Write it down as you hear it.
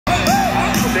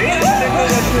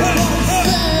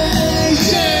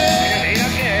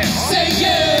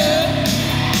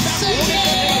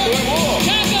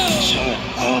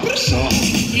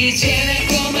이제 난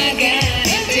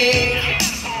꼬마가는데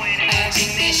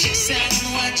아직 내 식사는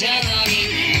완전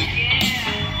어린애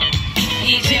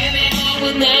이제 내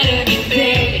몸은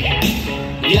나름인데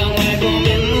영화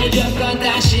보면 무조건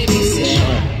다시 비세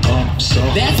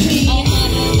That's me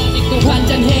엄마는 아직도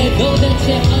환장해 도대체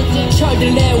언제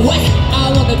철들래 왜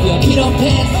I wanna be a 필요해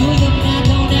술은 나도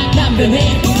난 남변해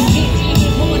집을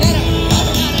보내라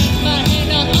말해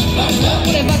넌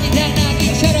오래 버틴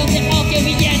대나기처럼 내 어깨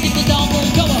위에 짚고 너무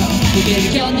무거워 그게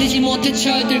견디지 못해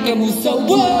철들게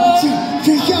무서워 그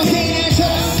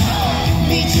현대인처럼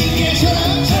미친 개처럼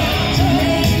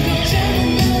내일도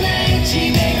작은 누나의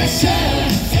집에 가서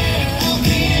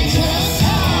어린애처럼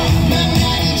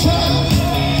망나니처럼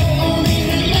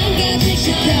우리는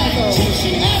망가질까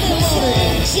조심하는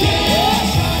모르겠지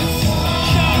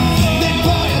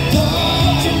내버려둬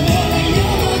좀 놀아요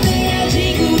돼야지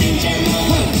우린 잘못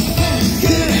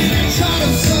그래 처럼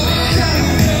써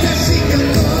다시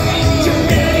걷고 좀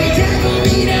내리자고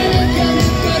미라는 건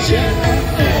꺼져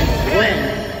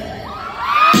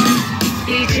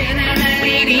이제 난 할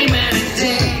일이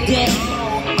많은데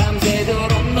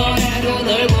밤새도록 너라도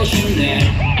놀고 싶네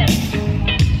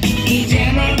이제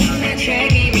모든 내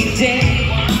책임인데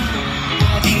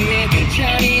아직 내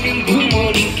뒷처리는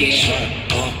부모님께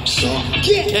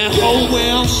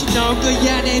후회 없이 놀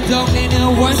거야 내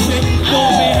동네는 원수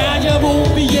몸에 하자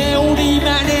몸비에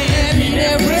우리만의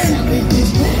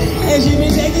애심이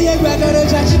세기의 과거를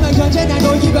자신만 현재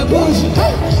나도 이거 보시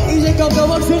이제 겁도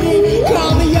없으니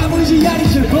그러면 야무지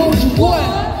야리를 보시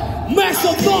Make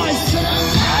some noise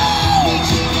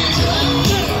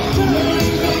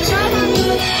작은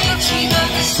누나의 집에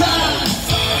가서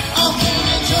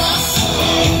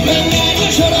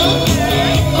망나니처럼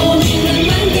우리는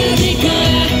망가질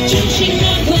거야 조심만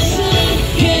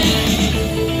벗어게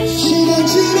시간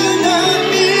지나면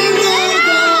미래가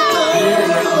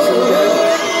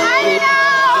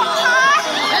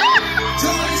더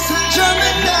이상 젊은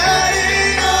날이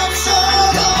없어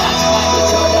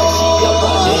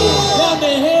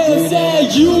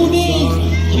좀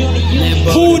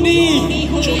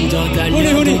더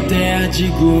달려도 돼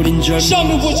아직 우린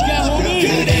젊어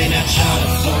그래 나처럼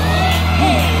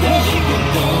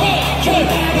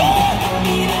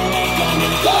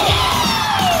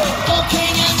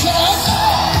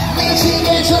어린애처럼 미친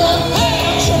개처럼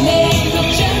내일도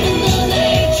작은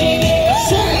누나의 집에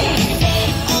가서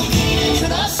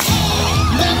어린애처럼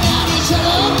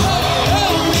망나니처럼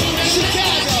우리는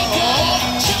시카고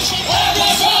조심하게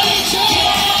소리쳐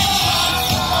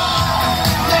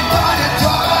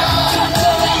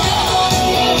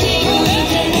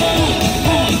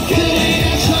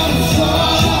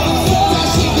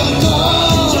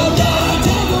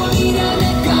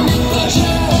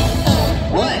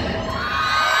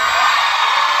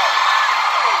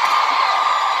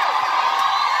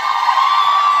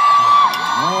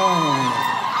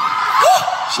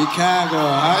Chicago,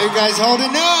 how are you guys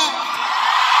holding up?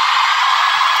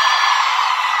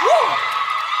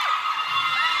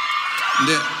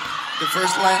 The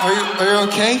first line, are you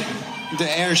okay?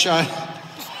 The air shot.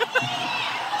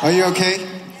 Are you okay?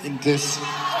 In this.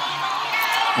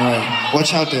 Alright,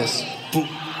 watch out this.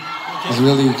 It's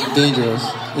really dangerous.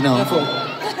 You know.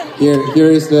 Here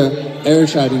is the air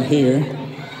shot in here.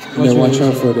 And then watch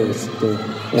out for this. The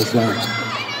first line.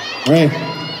 Alright.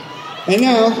 And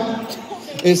now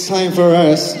it's time for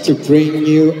us to bring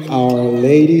you our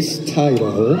ladies'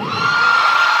 title.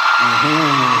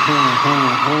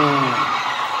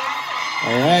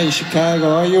 Alright,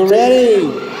 Chicago, are you ready?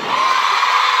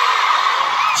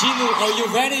 진우, are you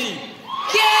ready?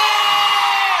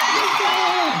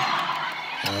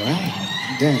 Alright,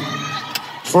 then.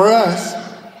 For us,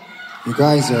 you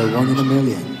guys are 1 in a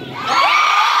million.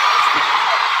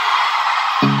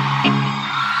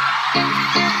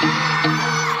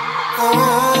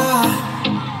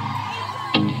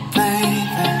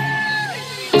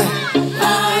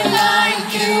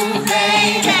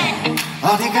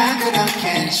 어디가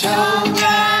그렇게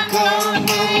좋냐고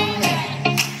묻네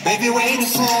Baby wait a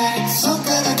sec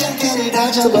손가락 10개를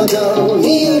다 접어도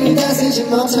이유를 다스리지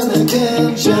못한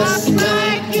만큼 Just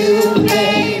like you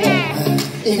baby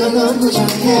이건 넌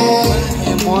부족해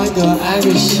more 더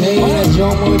알기 싫어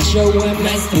좀 무서워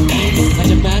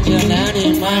하자마자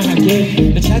나는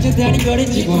말할게 너 찾아다닌 거리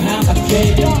지구 한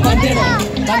바퀴 반대로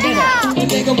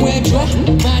내가 왜 좋아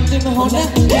만들면 혼나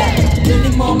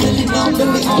끊임없는 넌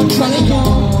really on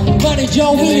trying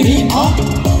말해줘 really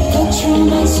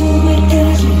거쳐만 수백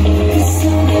가지 그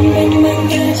속엔 백만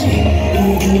가지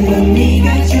모든 건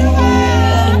네가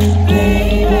좋아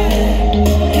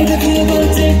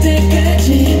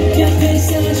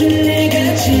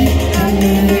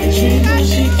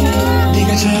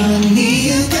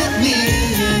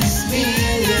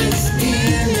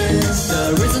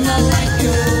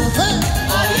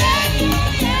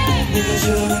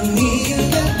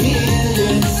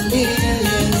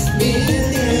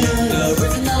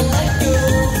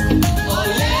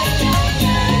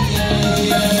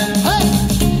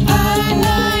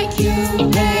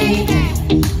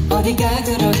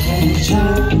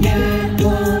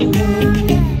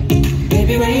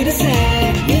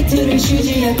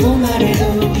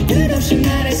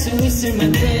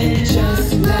있으면 돼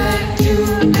Just like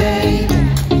you, baby.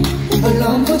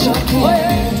 물론 부족해.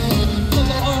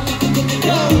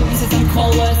 이 세상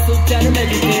컬러의 숫자를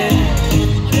매길게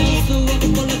어려울 수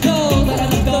없는 걸로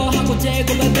사랑은 더 하고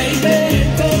제고만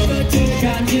baby 끝을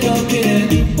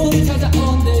간지럽게 못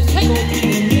찾아온 내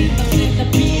신호기는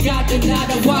나 비가 돼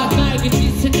다가와 나에게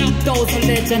이 생각도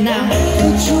설레잖아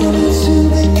초는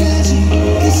수백 가지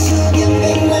그 속에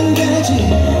백만 가지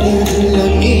이들로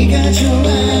네가 좋아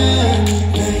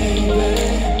baby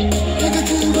내가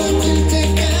두 번 뜰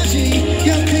때까지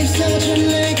옆에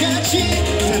있어줄래 같이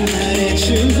다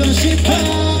말해주고 싶어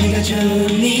네가 좋은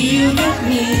이유가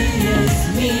millions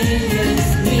millions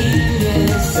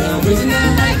millions So original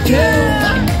like you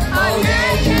Oh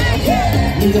yeah yeah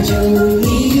yeah 네가 좋은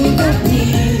이유가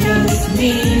millions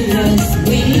millions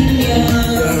millions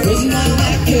So original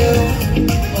like you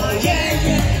Oh yeah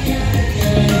yeah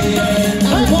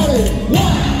yeah I want it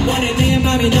원해 내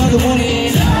맘이 너를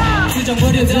원해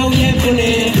수정버려도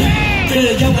예쁘네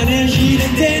그래 영화는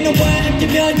싫은데 너와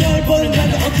함께면 열 번은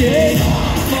가도 오케이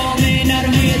몸이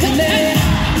나를 위해 달래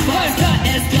Five-star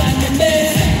S-Line 몸매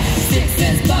Six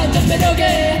sense 반전 매력에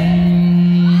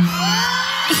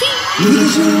네가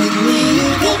좋은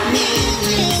이유가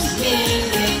millions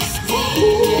millions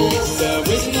millions So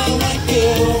original like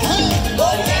you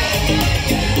Oh yeah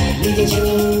yeah yeah 네가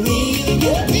좋은 이유가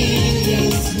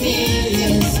millions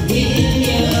millions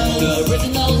millions The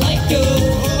original like you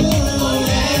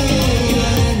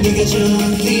네가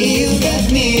좋은 이유가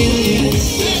millions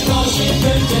듣고 싶을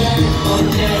때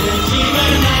언제든지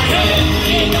말해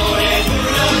이 노래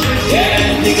불러줄게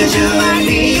네가 좋은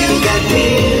이유가